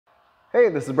Hey,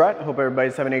 this is Brett. Hope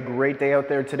everybody's having a great day out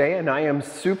there today, and I am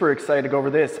super excited to go over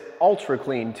this ultra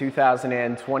clean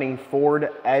 2020 Ford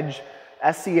Edge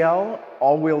SEL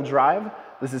all-wheel drive.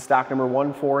 This is stock number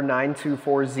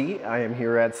 14924Z. I am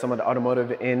here at Summit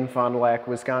Automotive in Fond du Lac,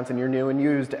 Wisconsin, your new and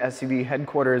used SUV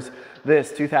headquarters.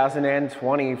 This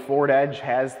 2020 Ford Edge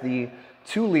has the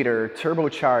 2-liter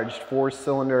turbocharged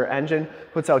 4-cylinder engine,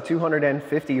 puts out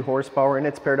 250 horsepower, and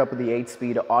it's paired up with the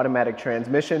 8-speed automatic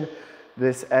transmission.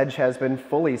 This Edge has been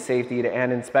fully safetied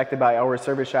and inspected by our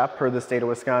service shop per the state of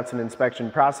Wisconsin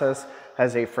inspection process,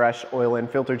 has a fresh oil and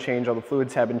filter change, all the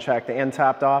fluids have been checked and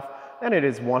topped off, and it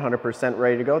is 100%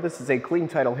 ready to go. This is a clean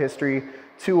title history,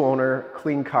 2-owner,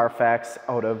 clean CARFAX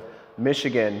out of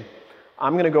Michigan.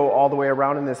 I'm gonna go all the way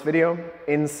around in this video,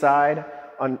 inside,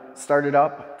 start it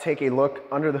up, take a look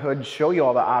under the hood, show you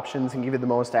all the options and give you the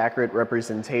most accurate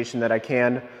representation that I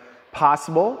can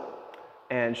possible,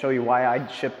 and show you why I'd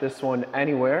ship this one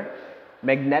anywhere.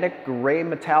 Magnetic gray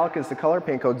metallic is the color,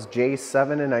 paint code's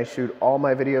J7, and I shoot all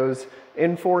my videos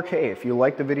in 4K. If you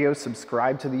like the video,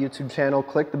 subscribe to the YouTube channel,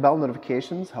 click the bell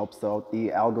notifications, helps out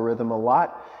the algorithm a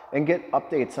lot, and get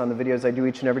updates on the videos I do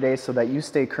each and every day so that you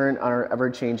stay current on our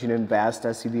ever-changing and vast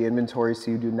SUV inventory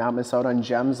so you do not miss out on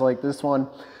gems like this one.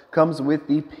 Comes with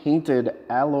the painted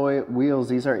alloy wheels.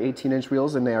 These are 18-inch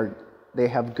wheels, and they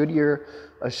have Goodyear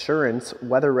Assurance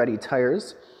WeatherReady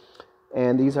tires,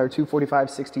 and these are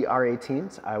 245/60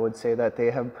 R18s. I would say that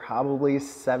they have probably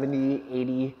 70,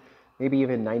 80, maybe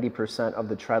even 90% of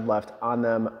the tread left on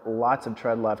them. Lots of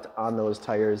tread left on those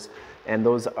tires, and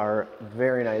those are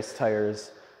very nice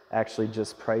tires. Actually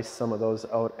just priced some of those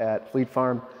out at Fleet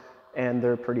Farm, and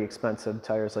they're pretty expensive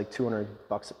tires, like 200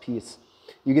 bucks a piece.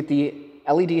 You get the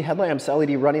LED headlamps,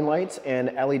 LED running lights,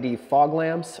 and LED fog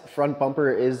lamps. Front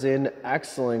bumper is in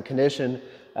excellent condition.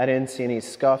 I didn't see any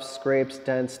scuffs, scrapes,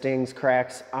 dents, dings,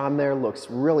 cracks on there. Looks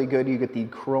really good. You get the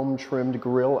chrome trimmed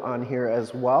grille on here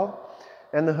as well.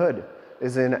 And the hood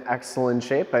is in excellent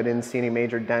shape. I didn't see any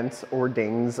major dents or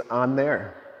dings on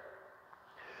there.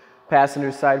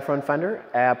 Passenger side front fender,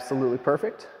 absolutely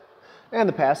perfect. And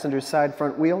the passenger side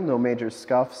front wheel, no major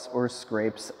scuffs or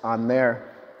scrapes on there.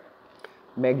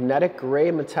 Magnetic gray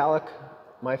metallic,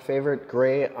 my favorite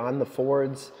gray on the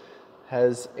Fords,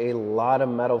 has a lot of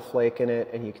metal flake in it,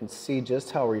 and you can see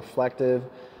just how reflective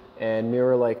and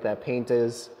mirror-like that paint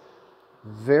is.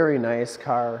 Very nice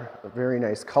car, very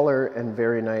nice color, and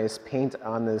very nice paint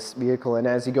on this vehicle. And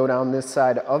as you go down this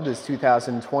side of this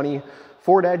 2020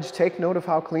 Ford Edge, take note of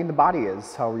how clean the body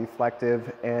is, how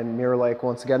reflective and mirror-like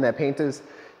once again that paint is.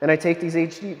 And I take these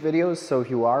HD videos, so if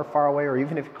you are far away or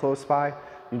even if you're close by,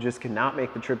 you just cannot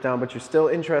make the trip down, but you're still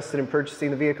interested in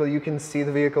purchasing the vehicle, you can see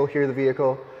the vehicle, hear the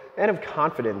vehicle, and have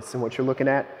confidence in what you're looking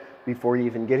at before you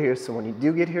even get here. So when you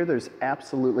do get here, there's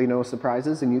absolutely no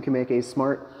surprises, and you can make a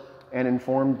smart and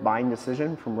informed buying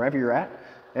decision from wherever you're at.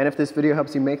 And if this video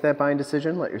helps you make that buying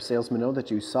decision, let your salesman know that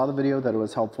you saw the video, that it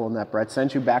was helpful, and that Brett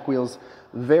sent you. Back wheels,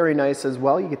 very nice as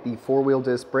well. You get the 4-wheel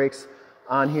disc brakes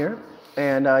on here,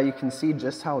 and you can see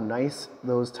just how nice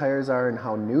those tires are and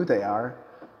how new they are.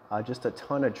 Just a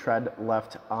ton of tread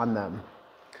left on them.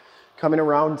 Coming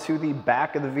around to the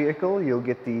back of the vehicle, you'll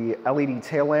get the LED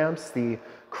tail lamps, the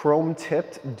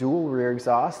chrome-tipped dual rear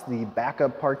exhaust, the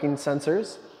backup parking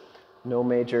sensors. No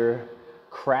major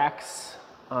cracks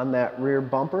on that rear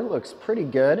bumper, looks pretty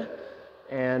good.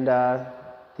 And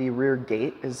the rear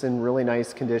gate is in really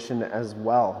nice condition as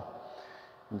well.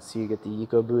 You can see you get the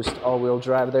Ecoboost all-wheel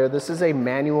drive there. This is a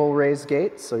manual raised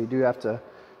gate, so you do have to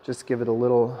just give it a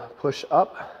little push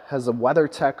up. Has a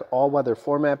WeatherTech all-weather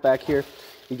floor mat back here.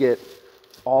 You get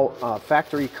all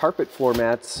factory carpet floor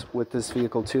mats with this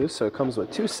vehicle too, so it comes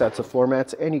with 2 sets of floor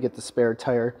mats, and you get the spare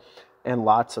tire and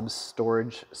lots of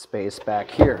storage space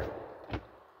back here.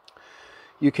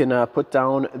 You can put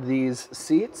down these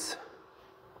seats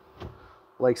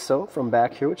like so from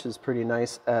back here, which is pretty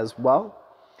nice as well.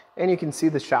 And you can see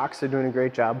the shocks are doing a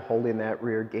great job holding that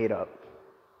rear gate up.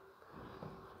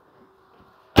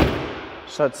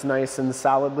 Shuts nice and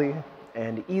solidly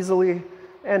and easily.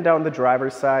 And down the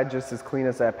driver's side, just as clean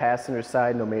as that passenger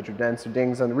side, no major dents or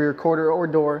dings on the rear quarter or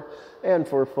door. And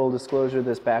for full disclosure,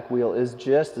 this back wheel is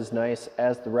just as nice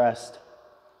as the rest.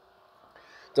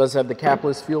 Does have the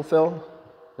capless fuel fill.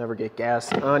 Never get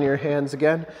gas on your hands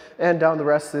again. And down the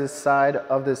rest of this side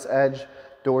of this Edge,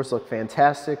 doors look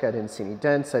fantastic. I didn't see any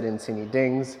dents, I didn't see any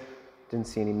dings. Didn't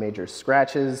see any major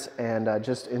scratches, and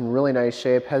just in really nice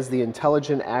shape. Has the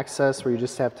intelligent access where you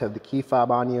just have to have the key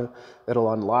fob on you.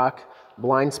 It'll unlock.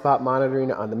 Blind spot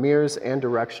monitoring on the mirrors and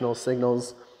directional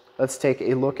signals. Let's take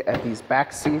a look at these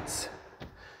back seats. You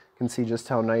can see just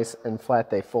how nice and flat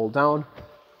they fold down.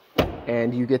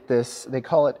 And you get this, they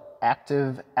call it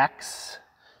Active-X.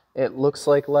 It looks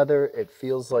like leather, it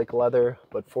feels like leather,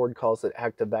 but Ford calls it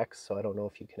Active-X, so I don't know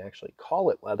if you can actually call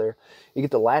it leather. You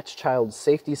get the Latch child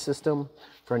safety system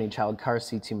for any child car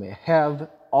seats you may have,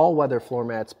 all-weather floor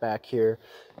mats back here,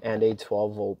 and a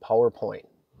 12-volt power point.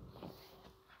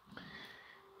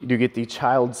 You do get the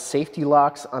child safety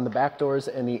locks on the back doors,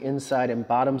 and the inside and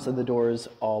bottoms of the doors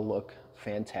all look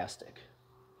fantastic.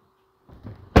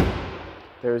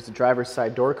 There's the driver's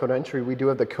side door code entry. We do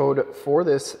have the code for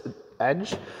this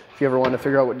Edge. If you ever want to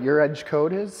figure out what your Edge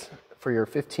code is for your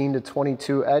 15 to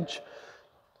 22 Edge,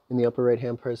 in the upper right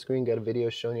hand part of the screen, got a video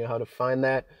showing you how to find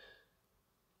that.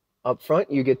 Up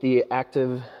front, you get the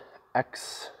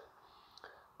Active-X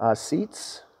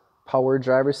seats, power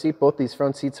driver seat. Both these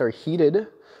front seats are heated,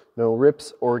 no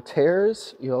rips or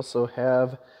tears. You also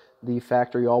have the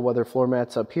factory all-weather floor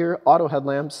mats up here, auto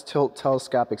headlamps, tilt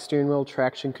telescopic steering wheel,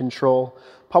 traction control,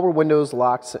 power windows,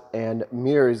 locks, and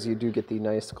mirrors. You do get the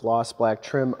nice gloss black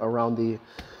trim around the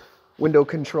window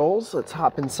controls. Let's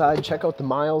hop inside, check out the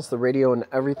miles, the radio, and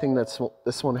everything that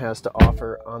this one has to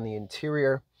offer on the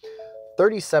interior.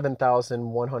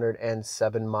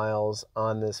 37,107 miles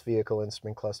on this vehicle.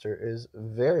 Instrument cluster is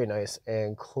very nice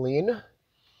and clean.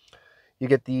 You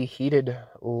get the heated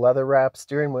leather wrap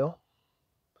steering wheel,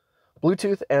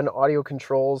 Bluetooth and audio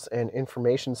controls and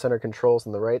information center controls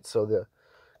on the right. So the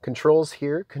controls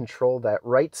here control that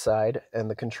right side, and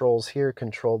the controls here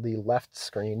control the left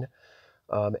screen.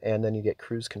 And then you get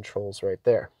cruise controls right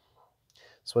there.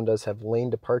 This one does have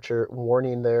lane departure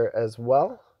warning there as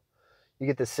well. You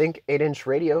get the Sync 8-inch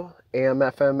radio, AM,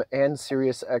 FM, and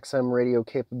Sirius XM radio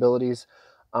capabilities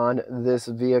on this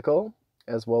vehicle,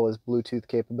 as well as Bluetooth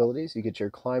capabilities. You get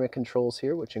your climate controls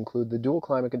here, which include the dual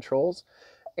climate controls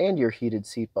and your heated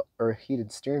seat or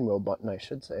heated steering wheel button, I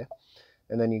should say.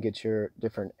 And then you get your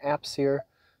different apps here,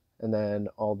 and then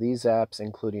all these apps,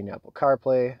 including Apple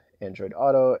CarPlay, Android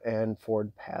Auto, and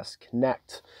FordPass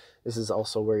Connect. This is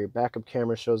also where your backup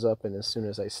camera shows up, and as soon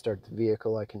as I start the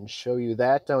vehicle, I can show you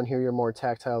that. Down here, your more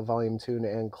tactile volume tune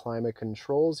and climate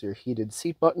controls, your heated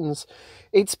seat buttons,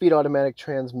 8-speed automatic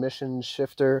transmission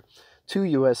shifter, 2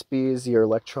 USBs, your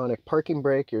electronic parking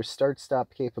brake, your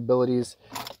start-stop capabilities,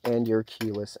 and your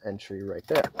keyless entry right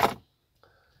there.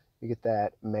 You get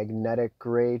that magnetic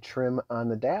gray trim on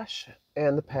the dash,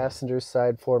 and the passenger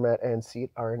side floor mat and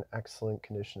seat are in excellent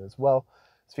condition as well.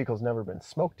 This vehicle's never been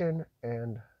smoked in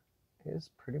and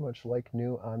is pretty much like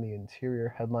new on the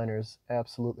interior. Headliner is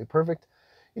absolutely perfect.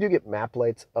 You do get map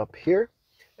lights up here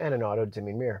and an auto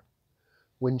dimming mirror.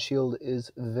 Windshield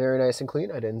is very nice and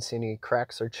clean. I didn't see any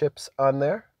cracks or chips on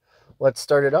there. Let's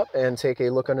start it up and take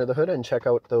a look under the hood and check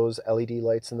out those LED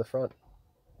lights in the front.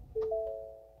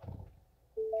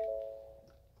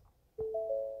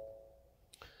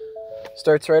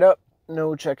 Starts right up.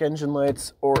 No check engine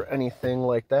lights or anything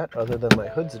like that other than my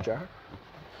hood's ajar.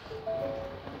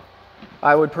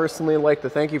 I would personally like to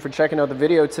thank you for checking out the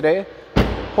video today.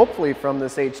 Hopefully from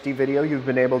this HD video, you've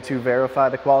been able to verify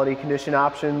the quality, condition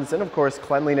options, and of course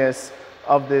cleanliness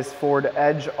of this Ford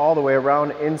Edge all the way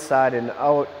around, inside and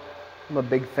out. I'm a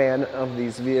big fan of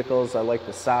these vehicles. I like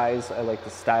the size, I like the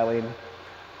styling,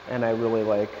 and I really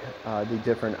like the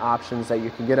different options that you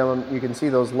can get on them. You can see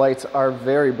those lights are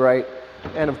very bright,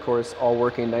 and of course all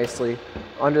working nicely.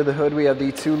 Under the hood we have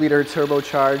the 2-liter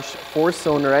turbocharged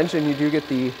 4-cylinder engine. You do get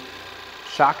the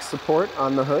shock support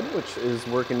on the hood, which is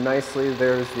working nicely.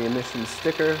 There's the emission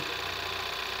sticker.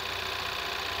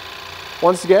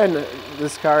 Once again,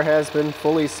 this car has been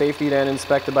fully safetied and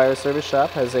inspected by our service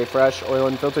shop, has a fresh oil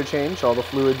and filter change. All the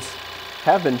fluids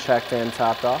have been checked and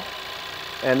topped off.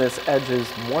 And this Edge is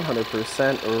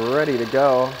 100% ready to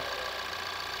go.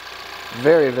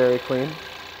 Very, very clean.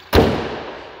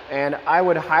 And I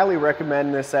would highly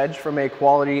recommend this Edge from a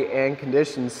quality and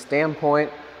condition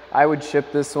standpoint. I would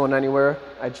ship this one anywhere.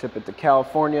 I'd ship it to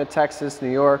California, Texas,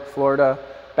 New York, Florida,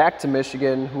 back to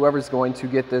Michigan. Whoever's going to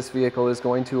get this vehicle is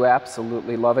going to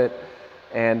absolutely love it.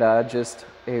 And just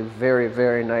a very,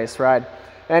 very nice ride.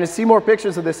 And to see more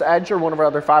pictures of this Edge or one of our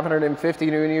other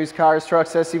 550 new and used cars,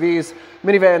 trucks, SUVs,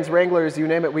 minivans, Wranglers, you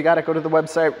name it, we got to go to the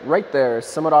website right there,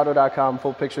 summitauto.com.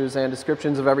 Full pictures and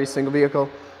descriptions of every single vehicle,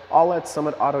 all at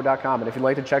summitauto.com. And if you'd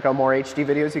like to check out more HD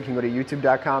videos, you can go to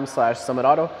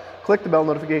youtube.com/summitauto. Click the bell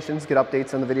notifications, get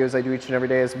updates on the videos I do each and every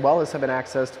day, as well as having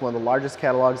access to one of the largest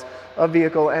catalogs of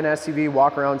vehicle and SUV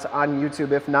walkarounds on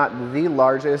YouTube, if not the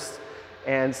largest.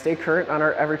 And stay current on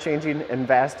our ever-changing and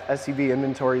vast SUV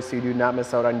inventory so you do not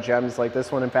miss out on gems like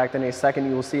this one. In fact, in a second,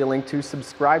 you will see a link to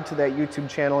subscribe to that YouTube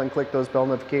channel and click those bell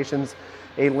notifications.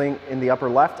 A link in the upper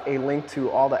left, a link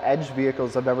to all the Edge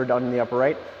vehicles I've ever done in the upper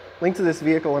right, link to this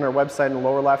vehicle on our website in the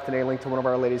lower left, and a link to one of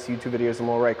our latest YouTube videos in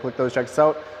the lower right. Click those, check us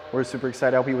out. We're super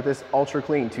excited to help you with this ultra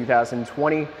clean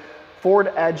 2020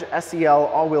 Ford Edge SEL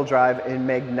all-wheel drive in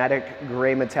magnetic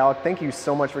gray metallic. Thank you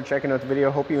so much for checking out the video.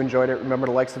 Hope you enjoyed it. Remember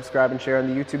to like, subscribe, and share on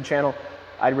the YouTube channel.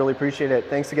 I'd really appreciate it.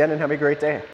 Thanks again, and have a great day.